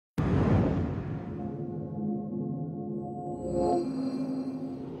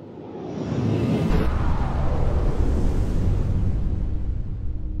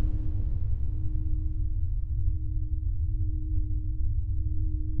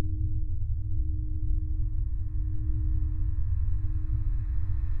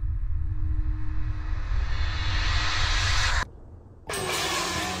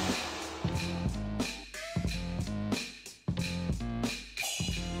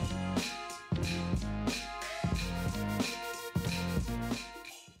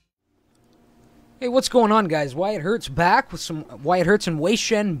Hey, what's going on, guys? Wyatt Hertz back with some Wyatt Hertz and Wei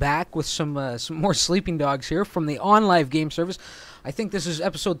Shen back with some more sleeping dogs here from the OnLive game service. I think this is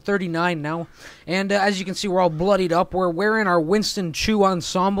episode 39 now, and as you can see, we're all bloodied up. We're wearing our Winston Chew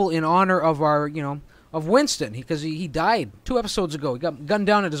ensemble in honor of our, of Winston, because he died 2 episodes ago. He got gunned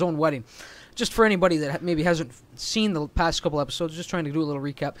down at his own wedding. Just for anybody that maybe hasn't seen the past couple episodes, just trying to do a little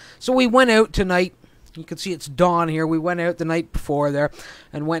recap. So we went out tonight. You can see it's dawn here. We went out the night before there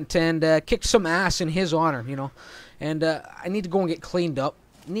and went and kicked some ass in his honor, And I need to go and get cleaned up.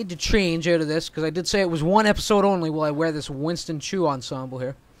 I need to change out of this because I did say it was 1 episode only while I wear this Winston Chew ensemble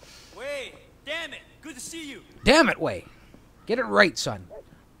here. Wait, damn it. Good to see you. Damn it, Wei. Get it right, son.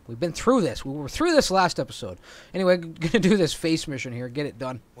 We've been through this. We were through this last episode. Anyway, I'm going to do this face mission here. Get it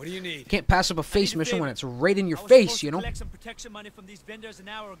done. What do you need? Can't pass up a face mission when it's right in your face, I was supposed to collect some protection money from these vendors an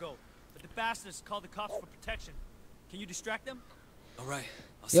hour ago. The bastards called the cops for protection. Can you distract them? All right.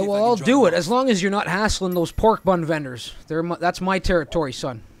 Yeah, well, I'll do it as long as you're not hassling those pork bun vendors. That's my territory,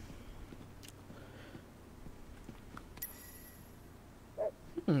 son.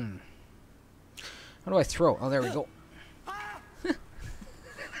 How do I throw? Oh, there we go.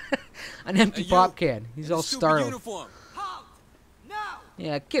 An empty pop can. He's all startled.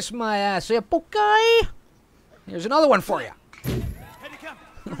 Yeah, kiss my ass, okay? Here's another one for you.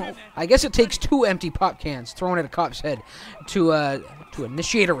 I guess it takes 2 empty pop cans thrown at a cop's head to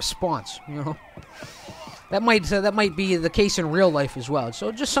initiate a response. That might be the case in real life as well. So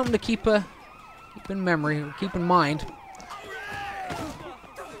just something to keep in memory, keep in mind.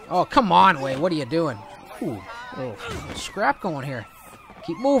 Oh, come on, Wei. What are you doing? Ooh, scrap going here.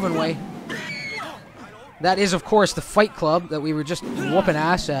 Keep moving, Wei. That is, of course, the Fight Club that we were just whooping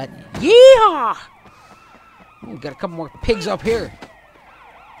ass at. Yeehaw! Ooh, got a couple more pigs up here.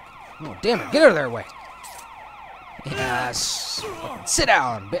 Oh, damn it. Get out of there, Wei. Yes. Sit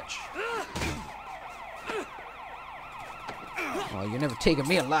down, bitch. Oh, you're never taking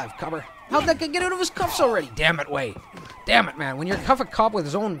me alive, copper. How'd that guy get out of his cuffs already? Damn it, Wei. Damn it, man. When you're cuff a cop with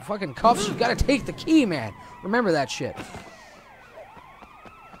his own fucking cuffs, you gotta take the key, man. Remember that shit.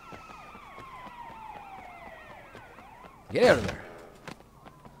 Get out of there.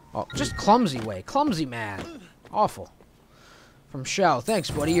 Oh, just clumsy, Wei. Clumsy, man. Awful. From Shao.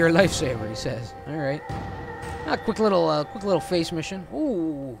 Thanks, buddy. You're a lifesaver, he says. Alright. Quick little face mission.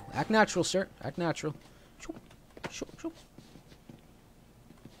 Ooh. Act natural, sir. Act natural.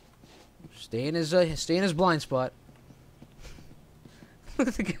 Stay in his blind spot. Look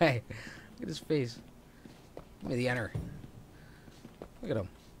at the guy. Look at his face. Give me the enter. Look at him.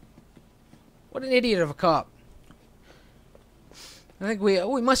 What an idiot of a cop. I think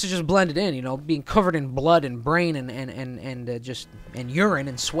we must have just blended in, being covered in blood and brain and urine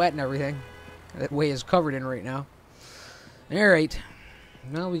and sweat and everything. That Wei is covered in right now. All right.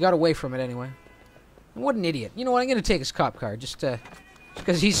 Well, we got away from it anyway. What an idiot. You know what? I'm gonna take his cop car just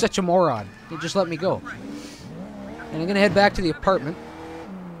because he's such a moron. He just let me go. And I'm gonna head back to the apartment.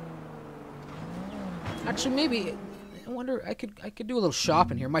 Actually, maybe I wonder I could do a little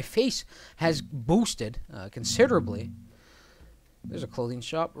shopping here. My face has boosted considerably. There's a clothing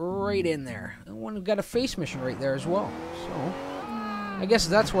shop right in there. And one got a face mission right there as well. So, I guess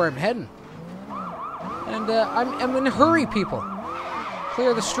that's where I'm heading. And I'm in a hurry, people.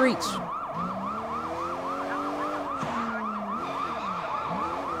 Clear the streets.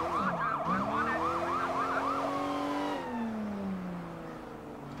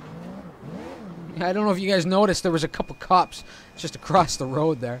 I don't know if you guys noticed, there was a couple cops just across the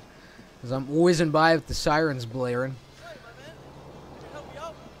road there. As I'm whizzing by with the sirens blaring.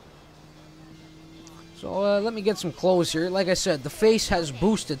 So, let me get some clothes here. Like I said, the face has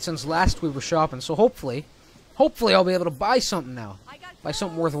boosted since last we were shopping. So, hopefully I'll be able to buy something now. Buy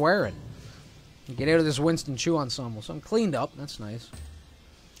something worth wearing. And get out of this Winston Chew ensemble. So, I'm cleaned up. That's nice.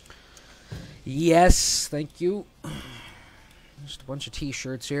 Yes, thank you. Just a bunch of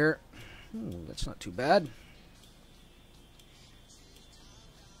t-shirts here. Ooh, that's not too bad.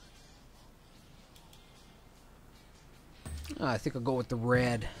 I think I'll go with the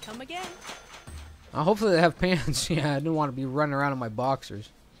red. Come again. Hopefully they have pants. Yeah, I didn't want to be running around in my boxers.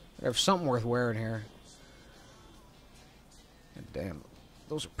 I have something worth wearing here. God damn.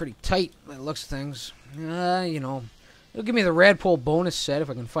 Those are pretty tight by the looks of things. It'll give me the Red Pole bonus set if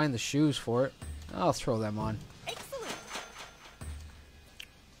I can find the shoes for it. I'll throw them on. Excellent.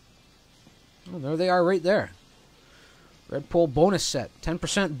 Oh, there they are right there. Red Pole bonus set.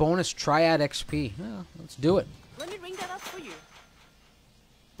 10% bonus Triad XP. Yeah, let's do it. Let me ring that up for you.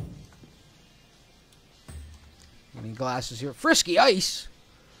 Any glasses here? Frisky Ice!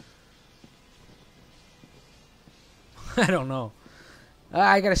 I don't know.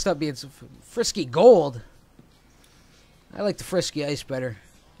 I gotta stop being so Frisky Gold. I like the Frisky Ice better.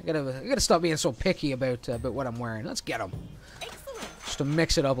 I gotta stop being so picky about what I'm wearing. Let's get them. Excellent. Just to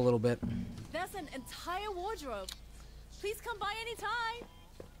mix it up a little bit. There's an entire wardrobe. Please come by anytime.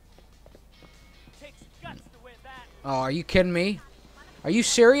 Takes guts to wear that. Oh, are you kidding me? Are you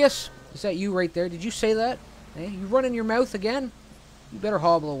serious? Is that you right there? Did you say that? Hey, you running your mouth again? You better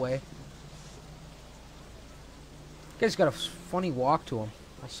hobble away. Guy's got a funny walk to him.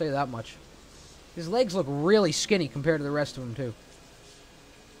 I'll say that much. His legs look really skinny compared to the rest of him too.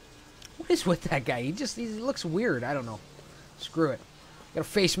 What is with that guy? He looks weird. I don't know. Screw it. Got a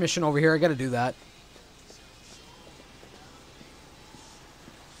face mission over here. I gotta do that.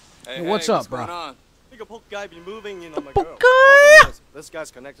 Hey, what's up, bro? Going on? Think a poke guy be moving in on my poke girl. guy? This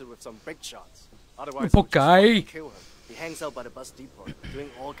guy's connected with some big shots. Otherwise, Poke guy? kill him. He hangs out by the bus depot, doing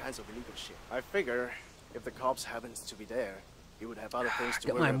all kinds of illegal shit. I figure if the cops happens to be there, he would have other things to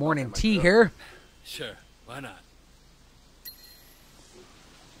Got worry my about morning than my tea girl. here. Sure, why not?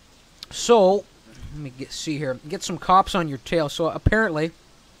 So, let me see here. Get some cops on your tail. So apparently,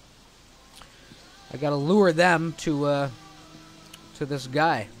 I gotta lure them to this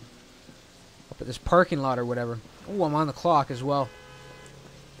guy up at this parking lot or whatever. Oh, I'm on the clock as well.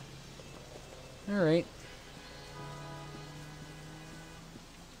 All right.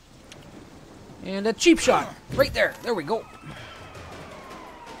 And a cheap shot right there. There we go.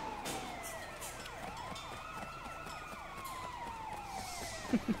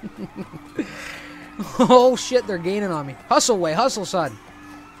 Oh shit, they're gaining on me. Hustle way, hustle, son.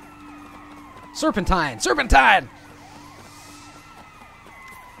 Serpentine, serpentine!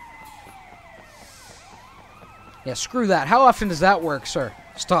 Yeah, screw that. How often does that work, sir?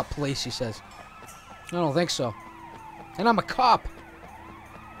 Stop, police, he says. I don't think so. And I'm a cop.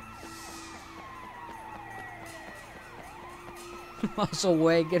 Hustle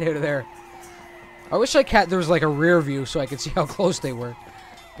way, get out of there. I wish there was like a rear view so I could see how close they were.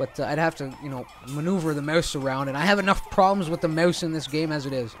 But I'd have to, you know, maneuver the mouse around, and I have enough problems with the mouse in this game as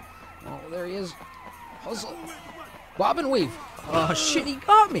it is. Oh, there he is. Hustle. Bob and weave. Oh, shit, he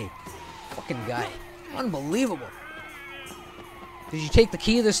got me. Fucking guy. Unbelievable. Did you take the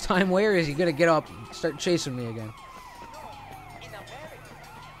key this time, Way, or is he gonna get up and start chasing me again?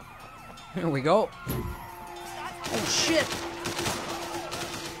 Here we go. Oh, shit.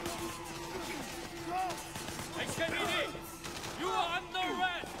 You are under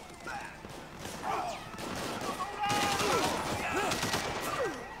arrest!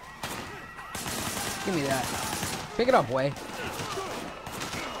 Give me that. Pick it up, Way.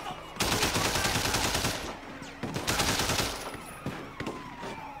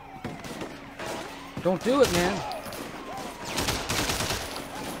 Don't do it, man.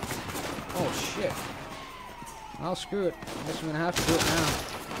 Oh, shit. Well, screw it. I guess I'm gonna have to do it now.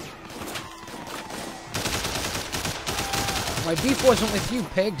 My beef wasn't with you,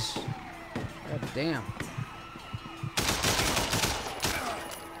 pigs. God damn.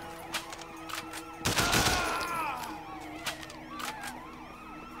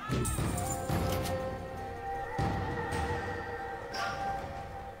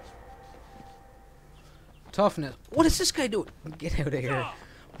 Toughness. What is this guy doing? Get out of here.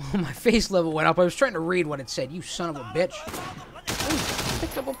 Oh, my face level went up. I was trying to read what it said. You son of a bitch. Ooh,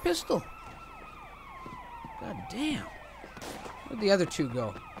 picked up a pistol. God damn. Where'd the other two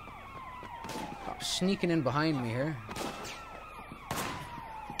go? Cop's sneaking in behind me here.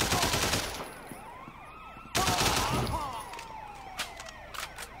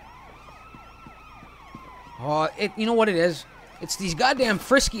 Oh, you know what it is? It's these goddamn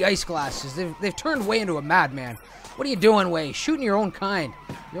Frisky Ice glasses. They've turned Way into a madman. What are you doing, Way? Shooting your own kind.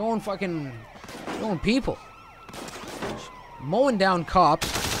 Your own fucking... your own people. Mowing down cops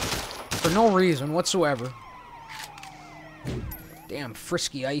for no reason whatsoever. Damn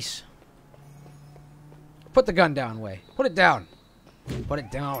Frisky Ice. Put the gun down, Way. Put it down. Put it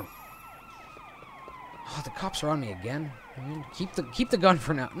down. Oh, the cops are on me again. Keep the gun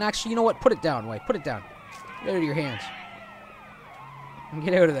for now. No, actually, you know what? Put it down, Way. Put it down. Get it out of your hands.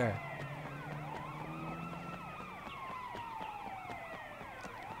 Get out of there.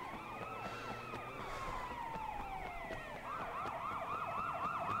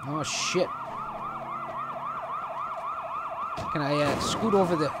 Oh, shit. Can I scoot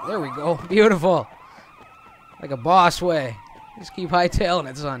over the... There we go. Beautiful. Like a boss, Way. Just keep hightailing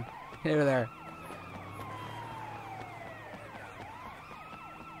it, son. Get out of there.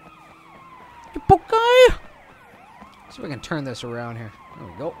 You poke guy! See if I can turn this around here. There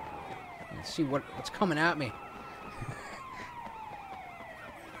we go. Let's see what's coming at me.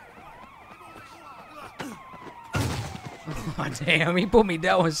 Oh, damn, he put me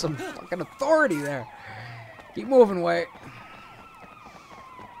down with some fucking authority there. Keep moving, Wyatt.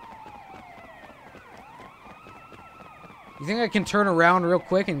 You think I can turn around real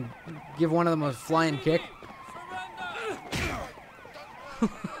quick and give one of them a flying kick?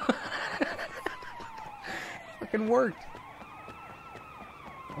 Fucking worked.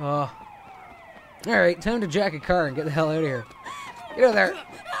 Alright, time to jack a car and get the hell out of here. Get out of there.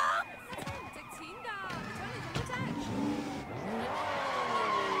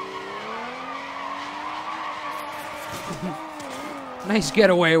 Nice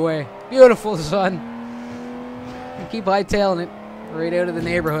getaway way. Beautiful, son. And keep hightailing it right out of the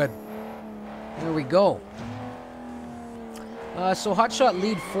neighborhood. There we go. So Hotshot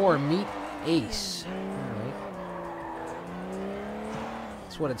lead 4, meet Ace. Alright.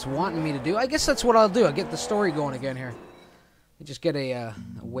 That's what it's wanting me to do. I guess that's what I'll do. I'll get the story going again here. You just get a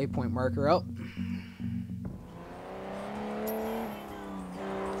waypoint marker out.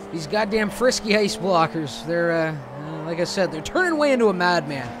 These goddamn Frisky Ice blockers. They're, like I said, they're turning way into a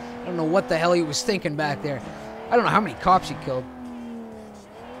madman. I don't know what the hell he was thinking back there. I don't know how many cops he killed.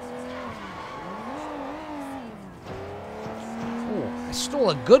 Oh, I stole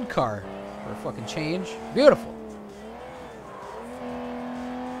a good car for a fucking change. Beautiful.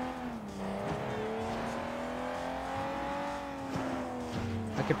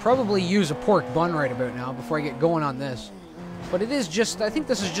 I could probably use a pork bun right about now before I get going on this. But it is just, I think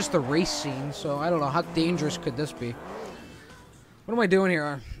this is just the race scene, so I don't know, how dangerous could this be? What am I doing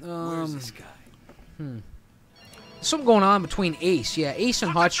here? Where's this guy? There's something going on between Ace. Yeah, Ace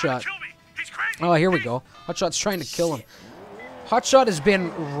and Hotshot. Oh, here we go. Hotshot's trying to kill him. Hotshot has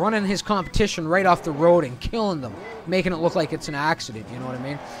been running his competition right off the road and killing them, making it look like it's an accident, you know what I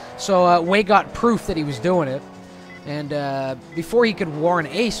mean? So, Way got proof that he was doing it. And, before he could warn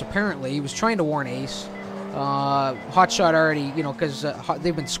Ace, apparently, he was trying to warn Ace. Hotshot already, you know, because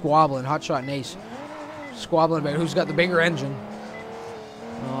they've been squabbling, Hotshot and Ace, squabbling about who's got the bigger engine.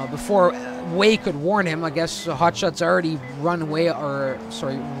 Before Way could warn him, I guess Hotshot's already run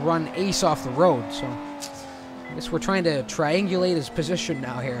Ace off the road. So I guess we're trying to triangulate his position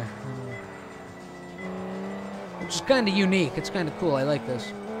now here, which is kind of unique. It's kind of cool. I like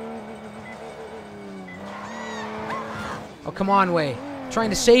this. Oh, come on, Way. Trying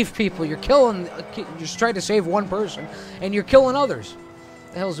to save people. You're killing. You're just trying to save one person, and you're killing others.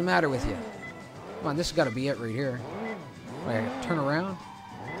 What the hell's the matter with you? Come on, this has got to be it right here. Wait, turn around.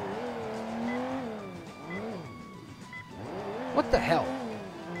 What the hell?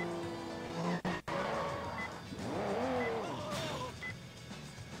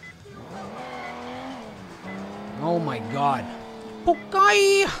 Oh my God.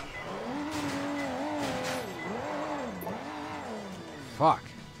 Okay. Fuck.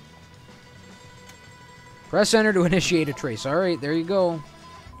 Press enter to initiate a trace. Alright, there you go.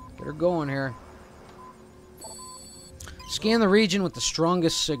 Get her going here. Scan the region with the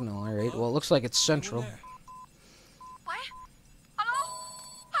strongest signal. Alright, well, it looks like it's central. What? Hello?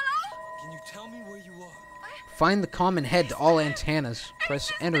 Hello? Can you tell me where you are? Find the common head to all antennas.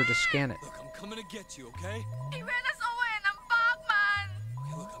 Press enter to scan it. Look, I'm coming to get you, okay? He ran us away and I'm back, man.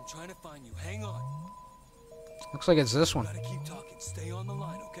 Okay, look, I'm trying to find you. Hang on. Looks like it's this You one. gotta keep talking. Stay on the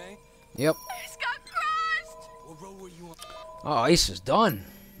line, okay? Yep. He's got crushed. What row were you on? Oh, Ace is done.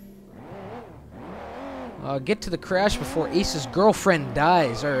 Get to the crash before Ace's girlfriend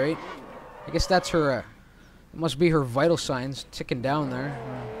dies. Alright. I guess that's her, it must be her vital signs ticking down there.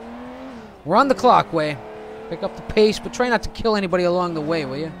 We're on the clock, Way. Pick up the pace, but try not to kill anybody along the way,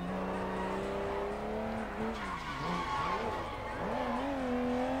 will you?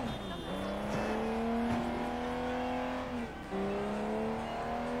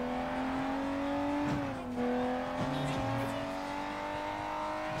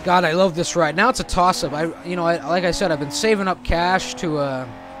 God, I love this ride. Now it's a toss-up. Like I said, I've been saving up cash to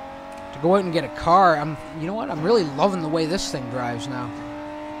go out and get a car. You know what? I'm really loving the way this thing drives now.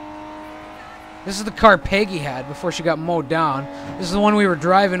 This is the car Peggy had before she got mowed down. This is the one we were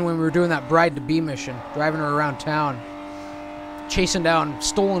driving when we were doing that bride-to-be mission, driving her around town, chasing down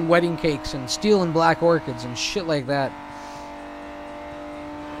stolen wedding cakes and stealing black orchids and shit like that.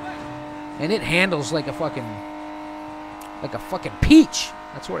 And it handles like a fucking peach.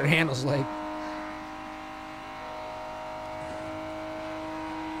 That's what it handles like.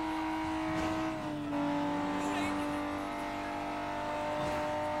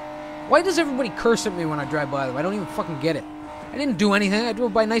 Why does everybody curse at me when I drive by them? I don't even fucking get it. I didn't do anything. I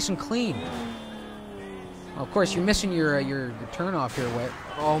drove by nice and clean. Oh, of course, you're missing your turn off here, Wyatt.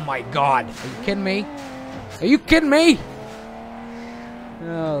 Oh my God! Are you kidding me? Are you kidding me?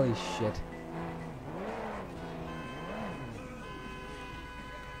 Holy shit!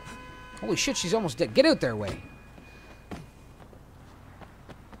 Holy shit, she's almost dead. Get out there, Way.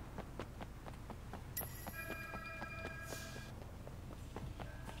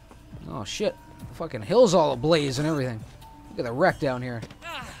 Oh shit. The fucking hill's all ablaze and everything. Look at the wreck down here.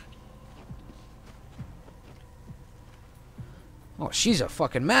 Oh, she's a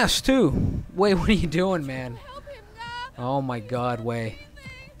fucking mess too. Way, what are you doing, man? Help him now. Oh my god, Way.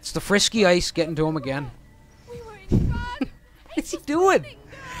 It's the Frisky Ice getting to him again. We were in front. What's he doing?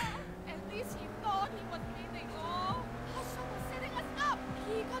 At least he thought he was leaving. Oh, Hudson was setting us up.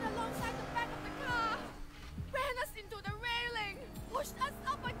 He got alongside the back of the car, ran us into the railing, pushed us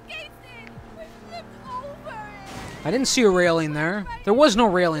up against it. We flipped over it. I didn't see a railing there. There was no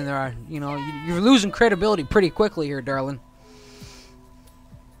railing there. You know, you're losing credibility pretty quickly here, darling.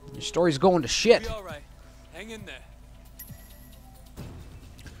 Your story's going to shit. Be all right. Hang in there.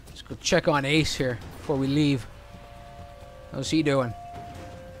 Let's go check on Ace here before we leave. How's he doing?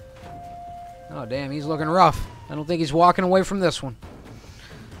 Oh, damn, he's looking rough. I don't think he's walking away from this one.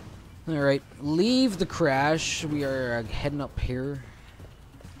 Alright, leave the crash. We are heading up here.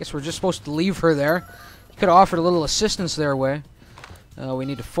 Guess we're just supposed to leave her there. You could have offered a little assistance their way. We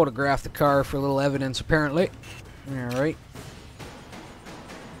need to photograph the car for a little evidence, apparently. Alright.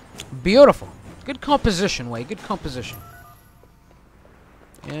 Beautiful. Good composition, Way. Good composition.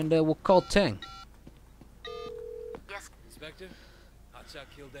 And we'll call Tang. Yes. Inspector, Hotshot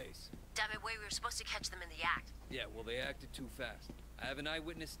killed Ace. Damn it, Way, we were supposed to catch them in the act. Yeah, well, they acted too fast. I have an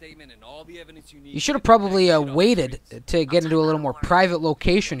eyewitness statement and all the evidence you need. You should have probably waited to get into a little more private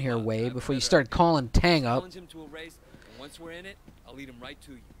location here, Way, before you start calling Tang up. Challenge him to a race, and once we're in it, I'll lead him right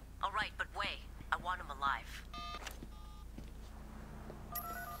to you. All right, but Way, I want him alive.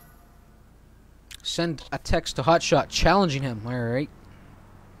 Send a text to Hotshot challenging him. Alright.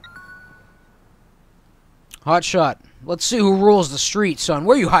 Hotshot, let's see who rules the street, son.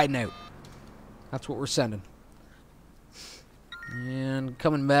 Where are you hiding out? That's what we're sending. And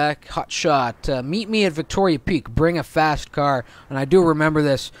coming back, Hotshot, meet me at Victoria Peak. Bring a fast car. And I do remember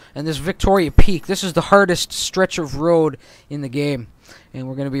this. And this Victoria Peak, this is the hardest stretch of road in the game. And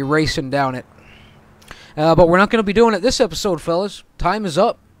we're going to be racing down it. But we're not going to be doing it this episode, fellas. Time is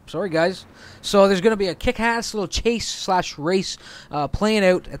up. Sorry, guys. So there's going to be a kick-ass little chase/race playing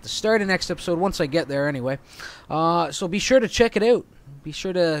out at the start of next episode, once I get there anyway. So be sure to check it out. Be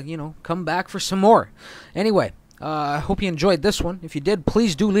sure to, you know, come back for some more. Anyway, I hope you enjoyed this one. If you did,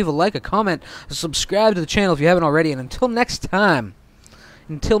 please do leave a like, a comment, subscribe to the channel if you haven't already. And until next time,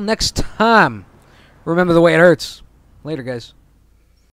 remember the way it hurts. Later, guys.